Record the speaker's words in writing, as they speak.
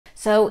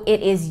So it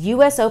is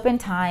US Open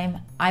time.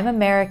 I'm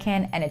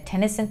American and a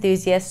tennis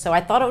enthusiast, so I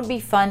thought it would be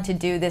fun to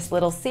do this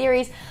little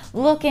series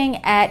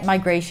looking at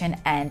migration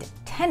and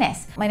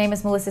tennis. My name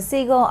is Melissa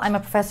Siegel. I'm a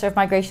professor of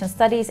migration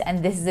studies,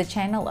 and this is a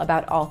channel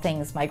about all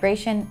things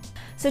migration.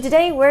 So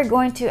today we're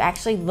going to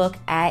actually look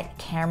at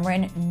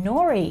Cameron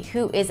Norrie,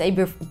 who is a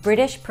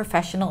British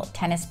professional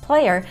tennis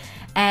player.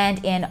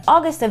 And in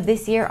August of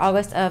this year,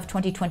 August of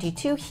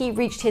 2022, he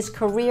reached his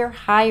career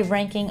high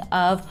ranking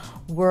of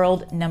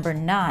world number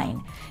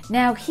 9.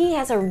 Now, he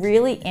has a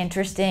really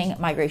interesting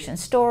migration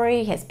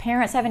story. His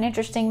parents have an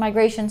interesting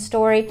migration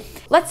story.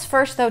 Let's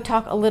first, though,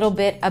 talk a little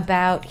bit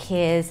about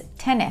his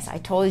tennis. I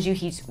told you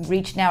he's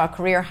reached now a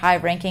career high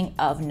ranking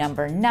of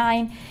number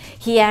 9.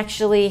 He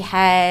actually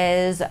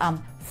has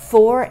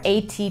 4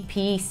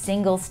 ATP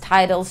singles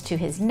titles to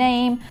his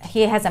name.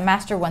 He has a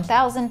Master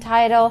 1000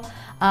 title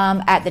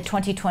at the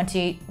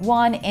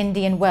 2021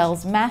 Indian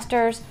Wells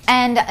Masters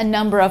and a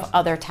number of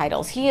other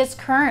titles. He is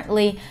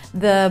currently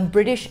the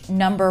British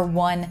number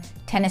 1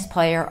 tennis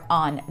player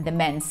on the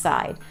men's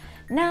side.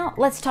 Now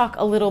let's talk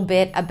a little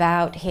bit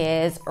about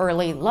his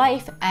early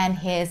life and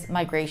his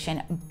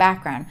migration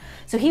background.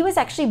 So he was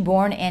actually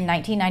born in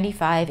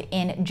 1995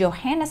 in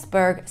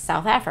Johannesburg,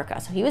 South Africa.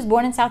 So he was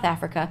born in South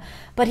Africa,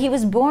 but he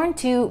was born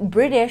to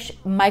British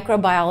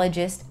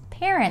microbiologist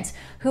parents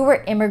who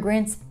were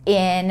immigrants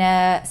in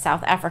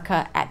South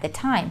Africa at the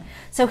time.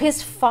 So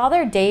his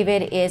father,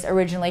 David, is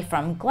originally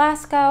from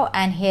Glasgow,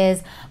 and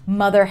his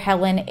mother,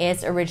 Helen,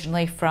 is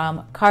originally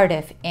from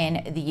Cardiff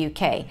in the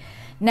UK.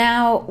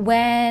 Now,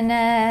 when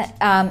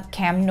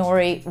Cam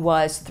Norrie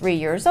was 3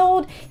 years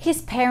old,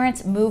 his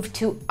parents moved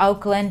to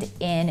Auckland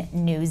in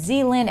New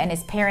Zealand, and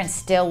his parents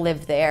still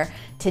live there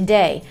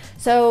today.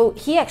 So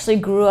he actually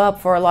grew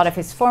up for a lot of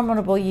his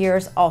formidable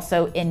years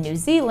also in New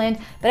Zealand,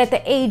 but at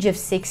the age of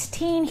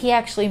 16, he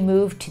actually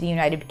moved to the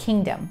United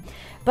Kingdom.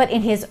 But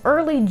in his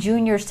early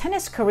juniors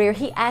tennis career,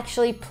 he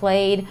actually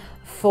played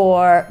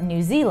for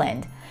New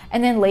Zealand,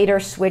 and then later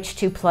switched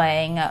to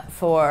playing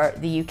for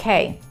the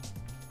UK.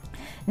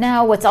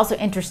 Now, what's also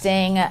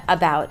interesting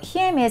about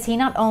him is he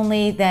not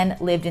only then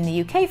lived in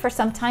the UK for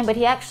some time, but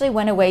he actually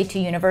went away to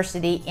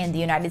university in the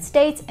United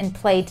States and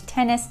played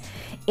tennis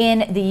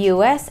in the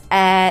US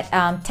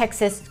at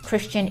Texas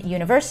Christian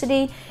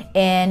University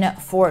in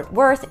Fort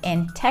Worth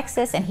in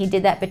Texas, and he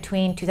did that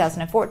between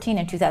 2014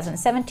 and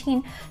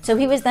 2017. So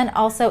he was then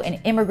also an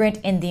immigrant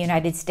in the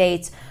United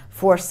States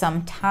for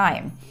some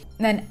time.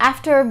 Then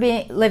after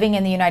living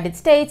in the United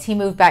States, he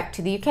moved back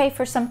to the UK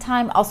for some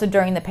time. Also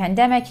during the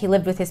pandemic, he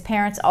lived with his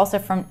parents also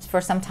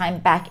for some time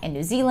back in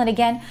New Zealand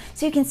again.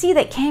 So you can see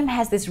that Cam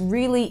has this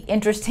really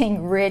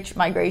interesting, rich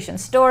migration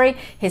story.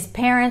 His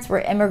parents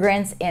were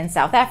immigrants in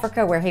South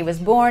Africa, where he was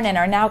born, and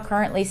are now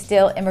currently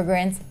still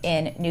immigrants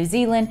in New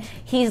Zealand.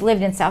 He's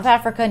lived in South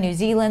Africa, New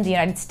Zealand, the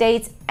United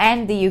States,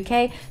 and the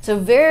UK. So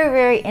very,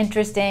 very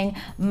interesting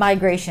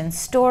migration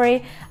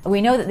story.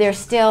 We know that there's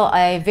still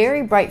a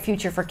very bright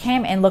future for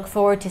Cam, and look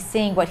forward to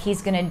seeing what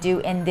he's going to do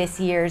in this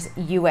year's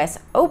US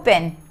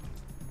Open.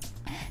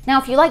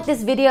 Now, if you like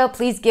this video,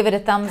 please give it a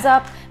thumbs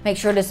up. Make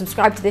sure to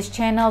subscribe to this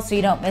channel so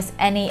you don't miss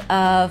any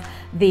of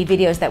the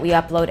videos that we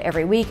upload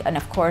every week. And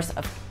of course,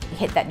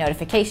 hit that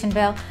notification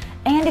bell.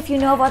 And if you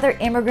know of other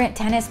immigrant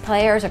tennis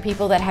players or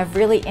people that have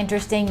really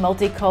interesting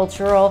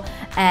multicultural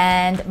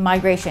and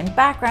migration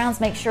backgrounds,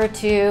 make sure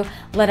to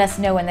let us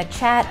know in the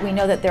chat. We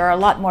know that there are a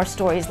lot more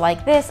stories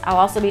like this. I'll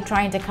also be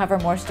trying to cover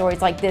more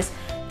stories like this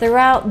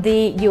throughout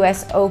the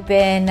US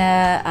Open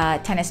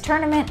tennis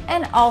tournament,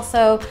 and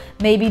also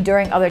maybe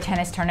during other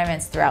tennis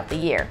tournaments throughout the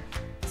year.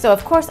 So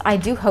of course, I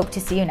do hope to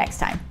see you next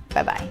time.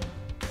 Bye-bye.